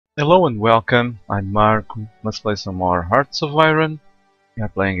Hello and welcome, I'm Mark. Let's play some more Hearts of Iron. We are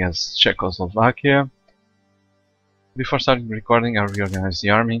playing as Czechoslovakia. Before starting recording, I reorganized the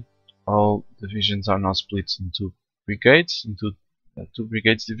army. All divisions are now split into brigades, into two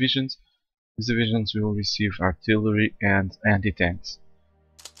brigades divisions. These divisions will receive artillery and anti-tanks.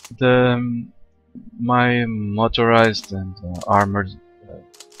 My motorized and armored,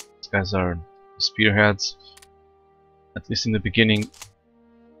 these guys are spearheads, at least in the beginning,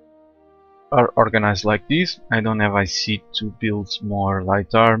 are organized like this. I don't have IC to build more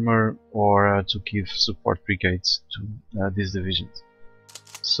light armor or to give support brigades to these divisions.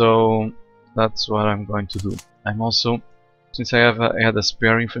 So that's what I'm going to do. I'm also, since I had a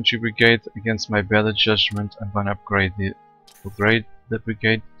spare infantry brigade, against my better judgment, I'm going to upgrade the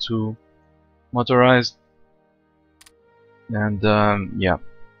brigade to motorized. And yeah, I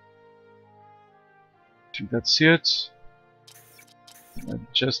think that's it. I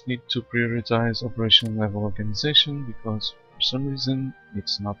just need to prioritize operational level organization because for some reason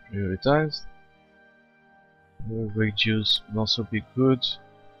it's not prioritized. The radius will also be good.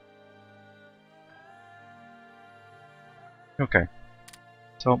 Okay,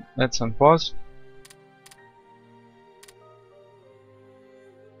 so let's unpause.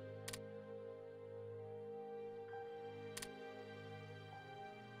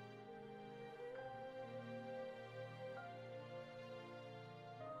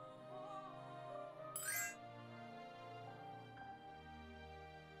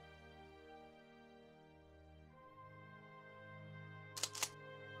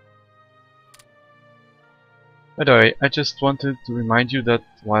 By the way, I just wanted to remind you that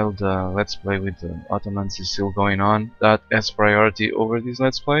while the Let's Play with the Ottomans is still going on, that has priority over this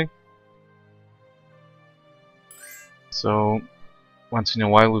Let's Play. So once in a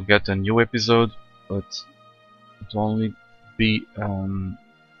while we'll get a new episode, but it will only be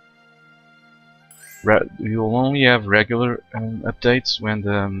you'll only have regular updates when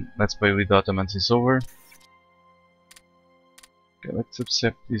the Let's Play with the Ottomans is over. Okay, let's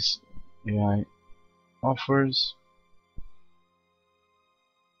accept this AI offers.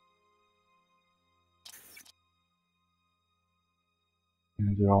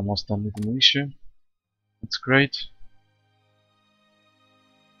 And we're almost done with the militia. That's great.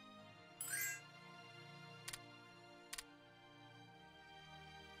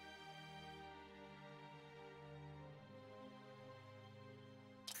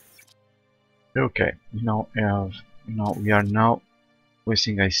 Okay, we are now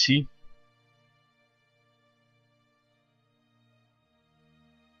wasting IC.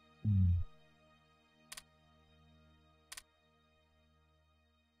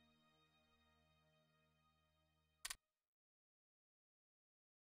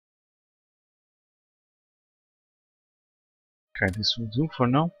 Okay, this will do for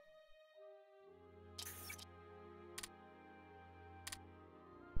now.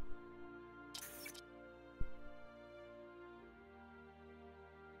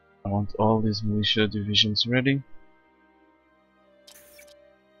 I want all these militia divisions ready.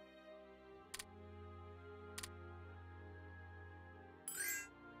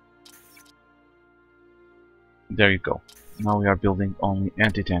 There you go. Now we are building only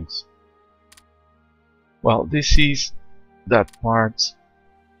anti-tanks. Well, this is that part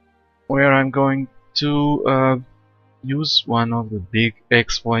where I'm going to use one of the big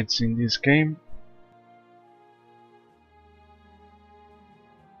exploits in this game.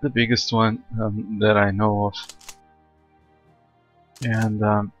 The biggest one that I know of.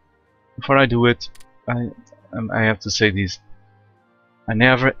 And before I do it, I have to say this. I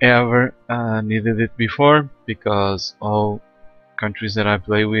never ever needed it before, because all countries that I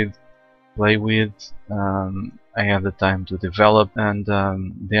play with, I have the time to develop and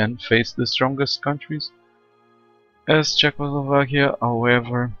then face the strongest countries as Czechoslovakia.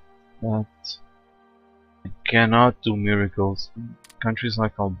 However, that I cannot do miracles. Countries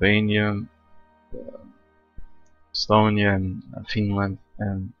like Albania, Estonia and Finland,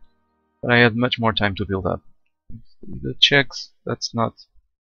 but I had much more time to build up. The Czechs, that's not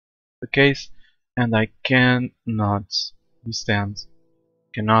the case, and I cannot withstand,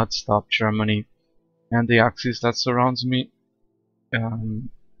 cannot stop Germany and the Axis that surrounds me.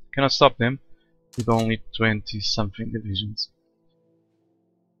 Cannot stop them with only 20 something divisions.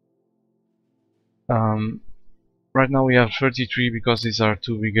 Right now we have 33 because these are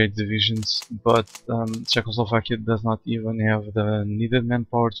two brigade divisions, but Czechoslovakia does not even have the needed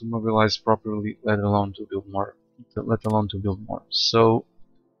manpower to mobilize properly, let alone to build more. So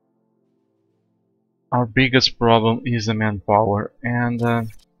our biggest problem is the manpower, and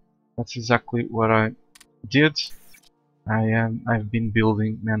that's exactly what I did. I've been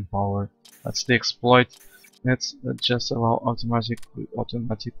building manpower. That's the exploit. Let's just allow automatic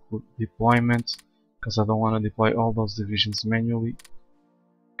deployment, because I don't want to deploy all those divisions manually.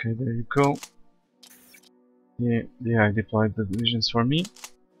 Okay, there you go. Yeah, I deployed the divisions for me.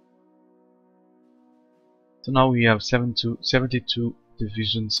 So now we have 72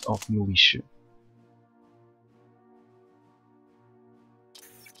 divisions of militia.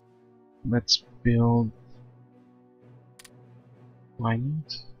 Let's build. I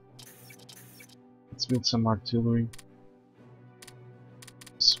need. Let's build some artillery.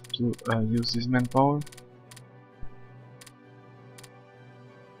 To use this manpower.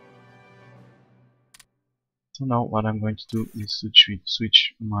 So now what I'm going to do is to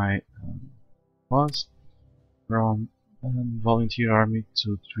switch my class from volunteer army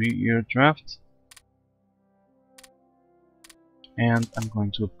to 3-year draft, and I'm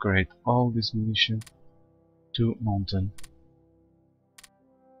going to upgrade all this militia to mountain.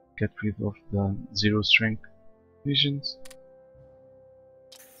 Get rid of the 0 strength divisions.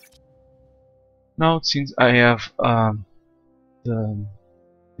 Now since I have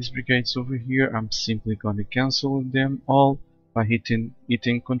these brigades over here, I'm simply going to cancel them all by hitting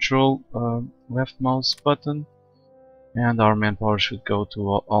control left mouse button, and our manpower should go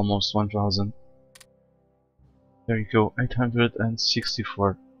to almost 1000. There you go,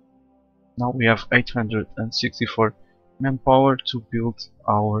 864. Now we have 864 manpower to build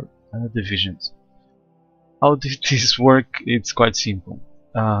our divisions. How did this work? It's quite simple.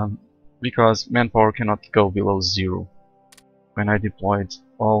 Because manpower cannot go below 0. When I deployed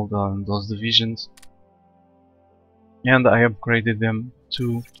all those divisions and I upgraded them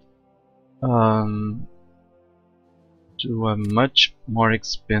to a much more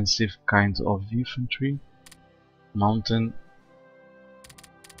expensive kind of infantry, mountain.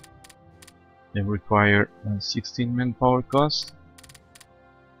 They require 16 manpower cost,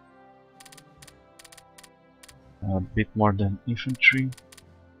 a bit more than infantry,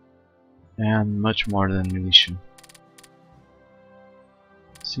 and much more than militia.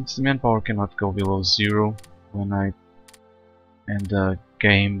 Since the manpower cannot go below 0 and the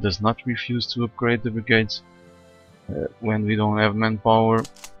game does not refuse to upgrade the brigades when we don't have manpower,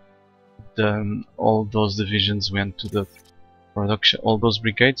 then all those divisions went to the production. All those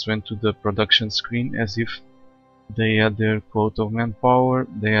brigades went to the production screen as if they had their quota of manpower.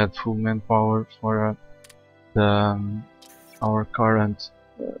 They had full manpower for our current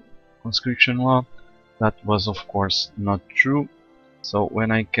conscription law. That was of course not true. So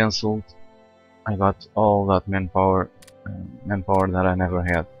when I cancelled, I got all that manpower that I never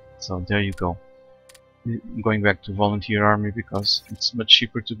had. So there you go. Going back to volunteer army because it's much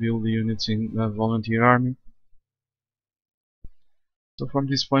cheaper to build the units in volunteer army. So from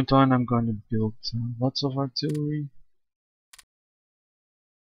this point on, I'm going to build lots of artillery.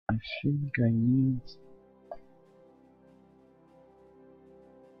 I think I need.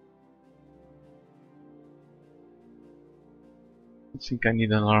 I think I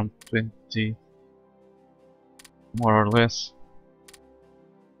need around 20, more or less.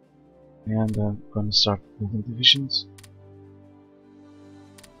 And I'm gonna start building divisions.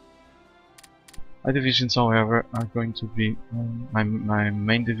 My divisions, however, are going to be my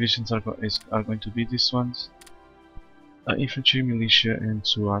main divisions are going to be these ones: infantry, militia, and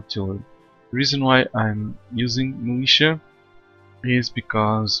 2 artillery. The reason why I'm using militia is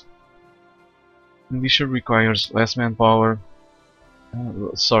because militia requires less manpower.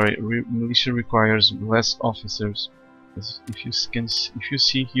 Militia requires less officers. If you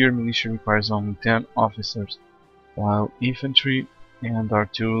see here, militia requires only 10 officers, while infantry and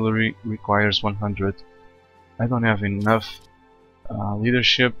artillery requires 100. I don't have enough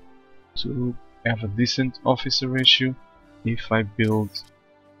leadership to have a decent officer ratio if I build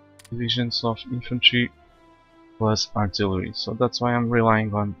divisions of infantry plus artillery. So that's why I'm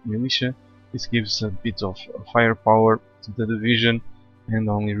relying on militia. This gives a bit of firepower to the division and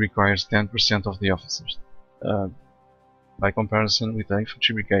only requires 10% of the officers by comparison with the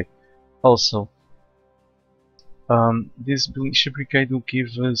infantry brigade. Also, this militia brigade will give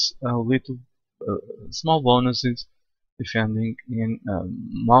us a little small bonuses defending in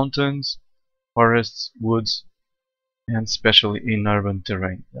mountains, forests, woods, and especially in urban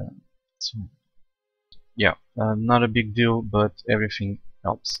terrain. So yeah, not a big deal, but everything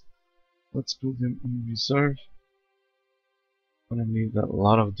helps. Let's put them in reserve. I'm gonna need a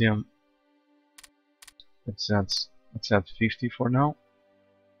lot of them. Let's add 50 for now,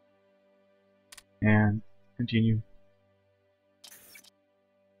 and continue.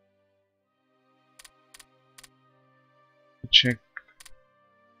 Check.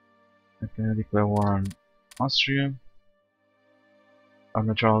 I can declare war on Austria. our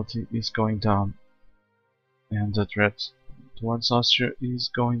neutrality is going down, and the threat towards Austria is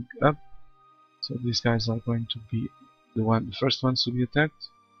going up. So these guys are going to be the first ones to be attacked.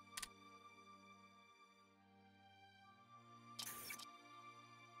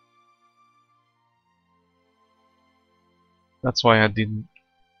 That's why I didn't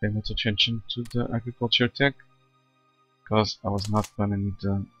pay much attention to the agriculture tech, because I was not gonna need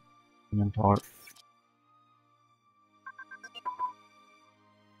the manpower.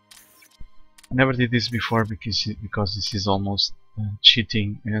 I never did this before because this is almost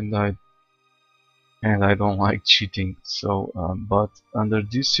cheating, and I don't like cheating. So, but under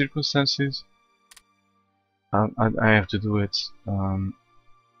these circumstances, I have to do it.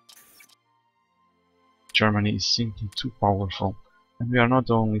 Germany is simply too powerful, and we are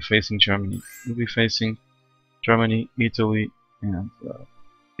not only facing Germany. We'll be facing Germany, Italy, and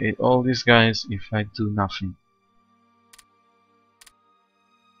all these guys if I do nothing.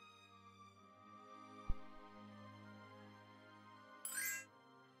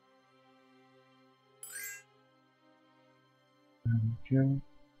 Okay.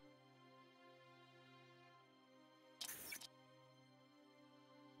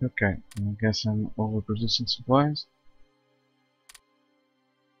 Okay, I guess I'm overproducing supplies.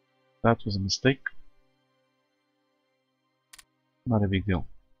 That was a mistake. Not a big deal.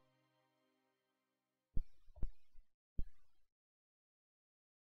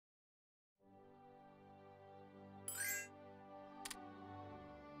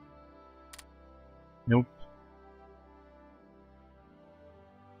 Nope.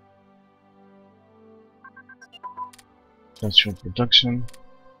 Industrial production.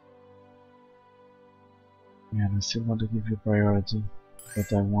 And I still want to give you priority,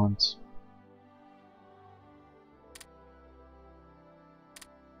 but I want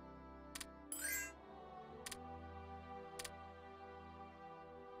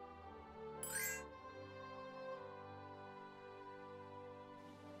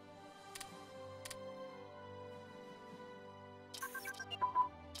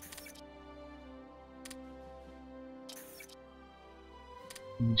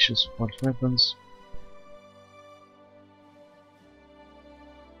initial support weapons.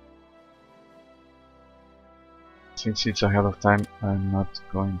 Since it's ahead of time, I'm not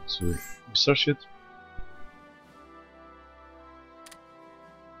going to research it.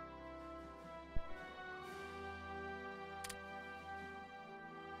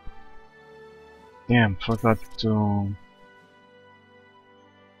 Damn, forgot to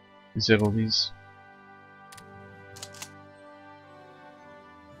disable these.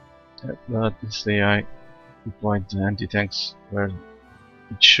 But this AI deployed the anti-tanks where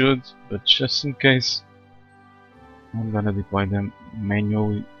it should, but just in case, I'm gonna deploy them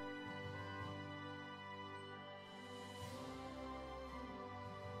manually.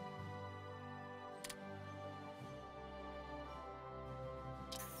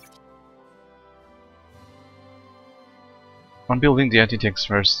 I'm building the anti-tanks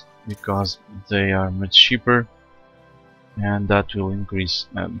first because they are much cheaper, and that will increase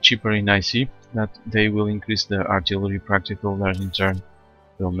cheaper in IC. That they will increase the artillery practical, that in turn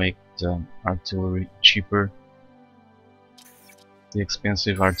will make the artillery cheaper, the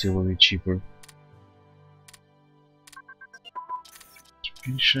expensive artillery cheaper.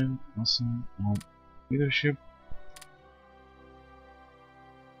 Education, awesome. Leadership.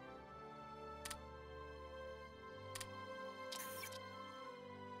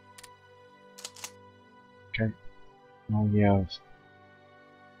 Okay, now we have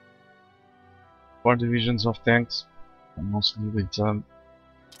 4 divisions of tanks, mostly with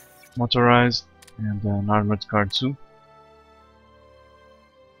motorized and an armored car too.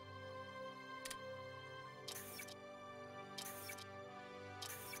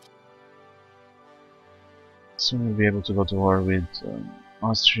 Soon we'll be able to go to war with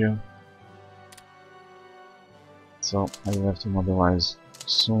Austria, so I will have to mobilize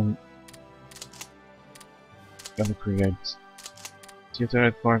soon. Gonna create theater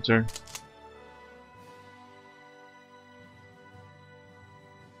headquarters.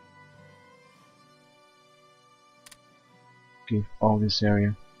 Give all this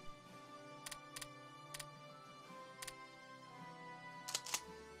area.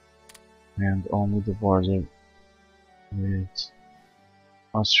 And only the border with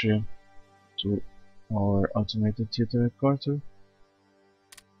Austria to our automated theater headquarters.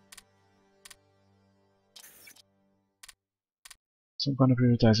 So I'm gonna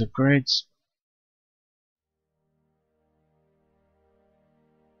prioritize upgrades.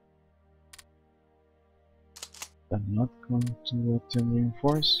 I'm not going to let them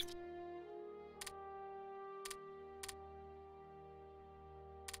reinforce.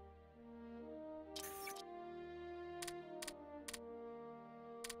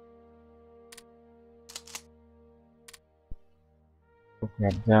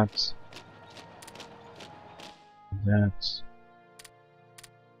 Grab that. That.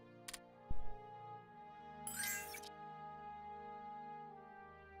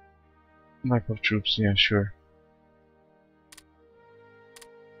 Lack of troops, yeah, sure.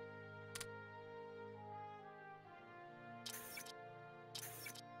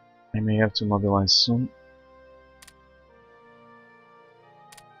 I may have to mobilize soon.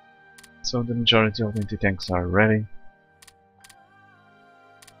 So the majority of anti-tanks are ready.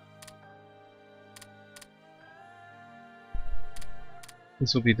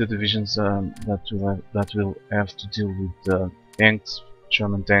 This will be the divisions that will have to deal with the tanks,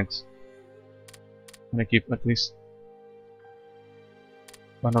 German tanks. I'm gonna keep at least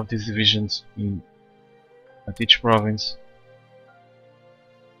one of these divisions at each province.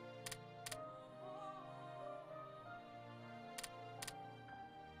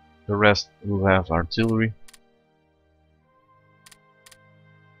 The rest will have artillery.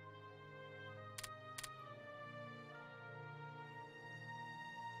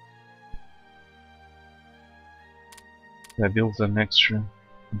 I built an extra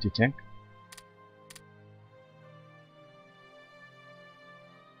anti-tank.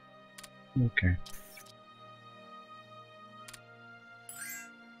 Okay.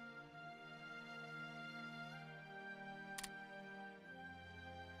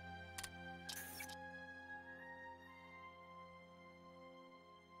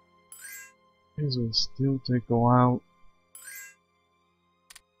 This will still take a while.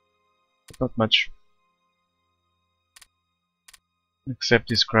 Not much. Except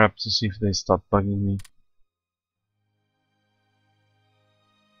this crap to see if they stop bugging me.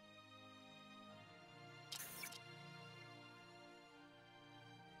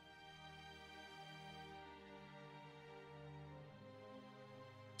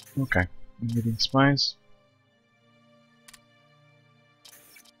 Okay, I'm getting spies.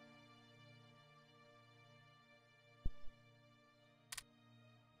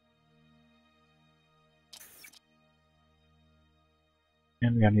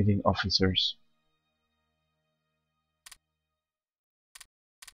 And we are needing officers.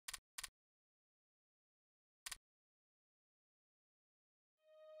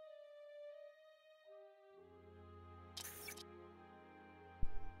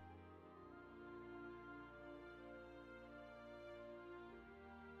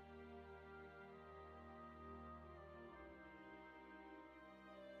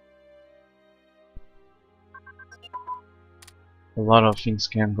 A lot of things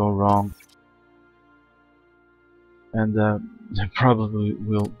can go wrong, and they probably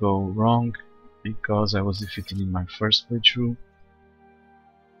will go wrong because I was defeated in my first playthrough.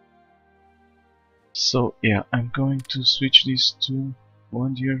 So yeah, I'm going to switch this to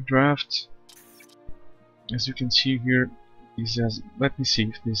 1-year draft. As you can see here, this has, let me see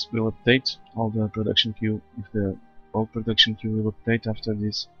if this will update all the production queue, if the old production queue will update after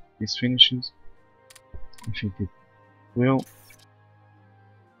this finishes. If it will.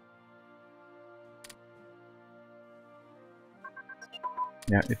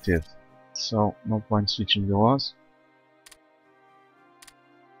 Yeah, it did. So no point switching the laws.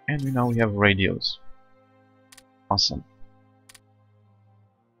 And now we have radios. Awesome.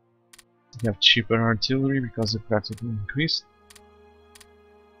 We have cheaper artillery because it practically increased.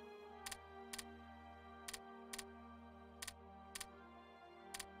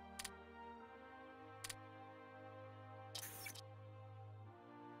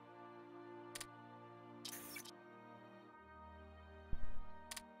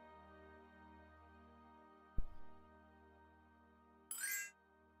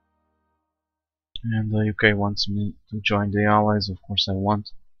 And the UK wants me to join the Allies. Of course I want.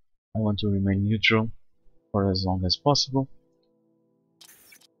 I want to remain neutral for as long as possible.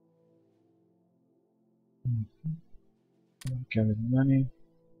 Carry the money.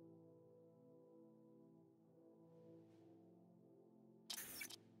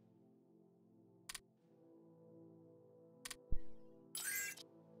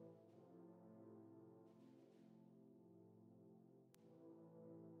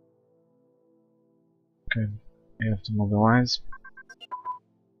 Okay, I have to mobilize.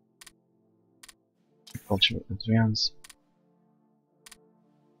 Culture advance.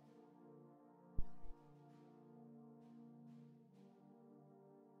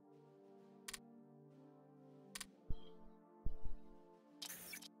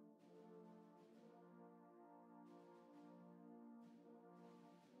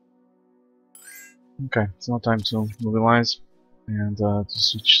 Okay, it's now time to mobilize and to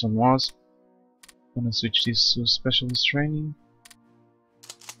switch some laws. I'm gonna switch this to specialist training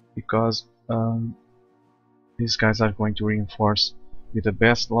because these guys are going to reinforce with the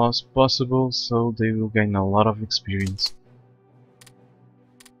best laws possible, so they will gain a lot of experience.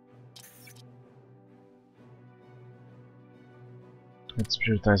 Let's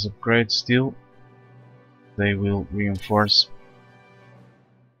prioritize upgrade still. They will reinforce.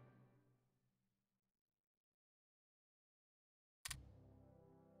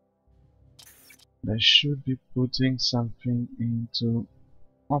 They should be putting something into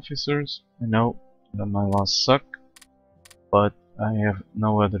officers. I know that my laws suck, but I have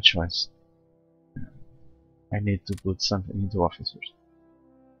no other choice. I need to put something into officers.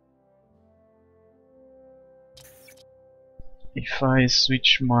 If I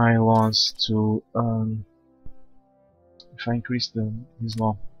switch my laws to if I increase this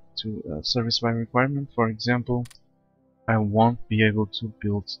law to service by requirement, for example, I won't be able to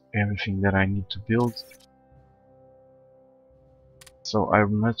build everything that I need to build. So I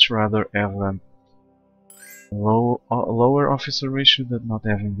would much rather have a lower officer ratio than not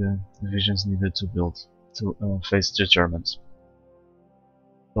having the divisions needed to build to face the Germans.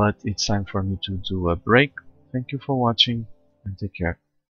 But it's time for me to do a break. Thank you for watching and take care.